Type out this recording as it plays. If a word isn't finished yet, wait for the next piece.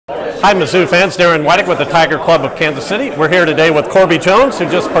Hi, Mizzou fans. Darren Whiting with the Tiger Club of Kansas City. We're here today with Corby Jones, who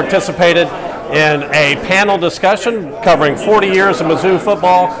just participated in a panel discussion covering 40 years of Mizzou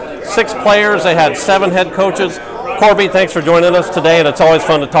football, 6 players. They had 7 head coaches. Corby, thanks for joining us today, and it's always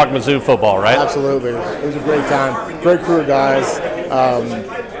fun to talk Mizzou football, right? Absolutely. It was a great time. Great crew of guys.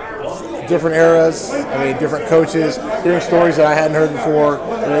 Different eras, different coaches, hearing stories that I hadn't heard before.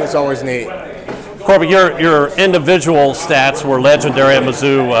 It's always neat. Corby, your individual stats were legendary at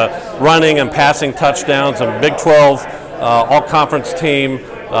Mizzou, running and passing touchdowns, a Big 12 all-conference team,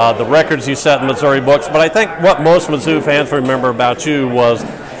 the records you set in Missouri books. But I think what most Mizzou fans remember about you was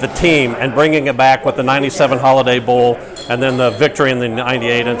the team and bringing it back with the 97 Holiday Bowl and then the victory in the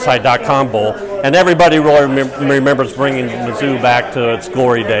 98 Inside.com Bowl. And everybody really remembers bringing Mizzou back to its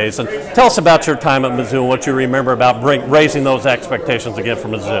glory days. And tell us about your time at Mizzou and what you remember about raising those expectations again for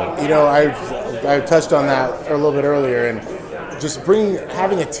Mizzou. You know, I touched on that a little bit earlier, and just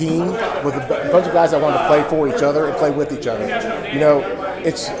having a team with a bunch of guys that want to play for each other and play with each other. You know,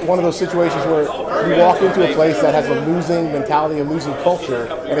 it's one of those situations where you walk into a place that has a losing mentality, a losing culture,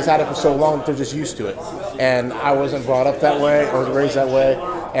 and it's had it for so long that they're just used to it. And I wasn't brought up that way, I wasn't raised that way.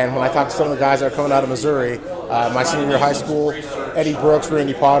 And when I talked to some of the guys that are coming out of Missouri, my senior year of high school, Eddie Brooks,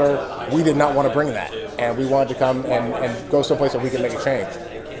 Randy Potter, we did not want to bring that. And we wanted to come and go someplace where we could make a change.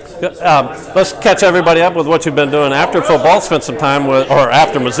 Let's catch everybody up with what you've been doing after football. Spent some time with, or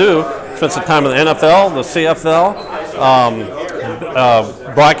after Mizzou, spent some time in the NFL, the CFL,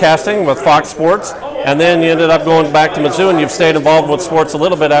 broadcasting with Fox Sports, and then you ended up going back to Mizzou, and you've stayed involved with sports a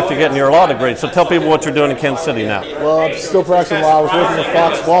little bit after getting your law degree. So tell people what you're doing in Kansas City now. Well, I'm still practicing law. I was working at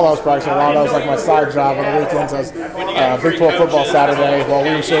Fox while I was practicing law. That was like my side job on the weekends. I was Big 12 football Saturday while we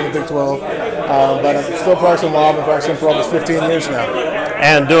were still in the Big 12. But I'm still practicing law. I've been practicing for almost 15 years now.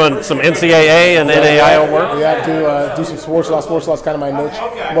 And doing some NCAA and NAIO work? Yeah, do some sports law. Sports law is kind of my niche.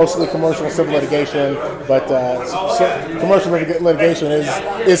 Mostly commercial and civil litigation, but commercial litigation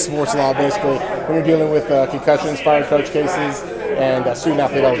is sports law, basically. When you're dealing with concussions, fired coach cases, and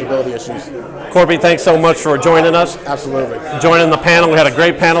student-athlete eligibility issues. Corby, thanks so much for joining us. Absolutely. Joining the panel. We had a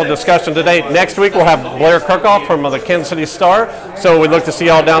great panel discussion today. Next week we'll have Blair Kerkhoff from the Kansas City Star. So we look to see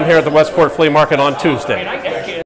y'all down here at the Westport Flea Market on Tuesday.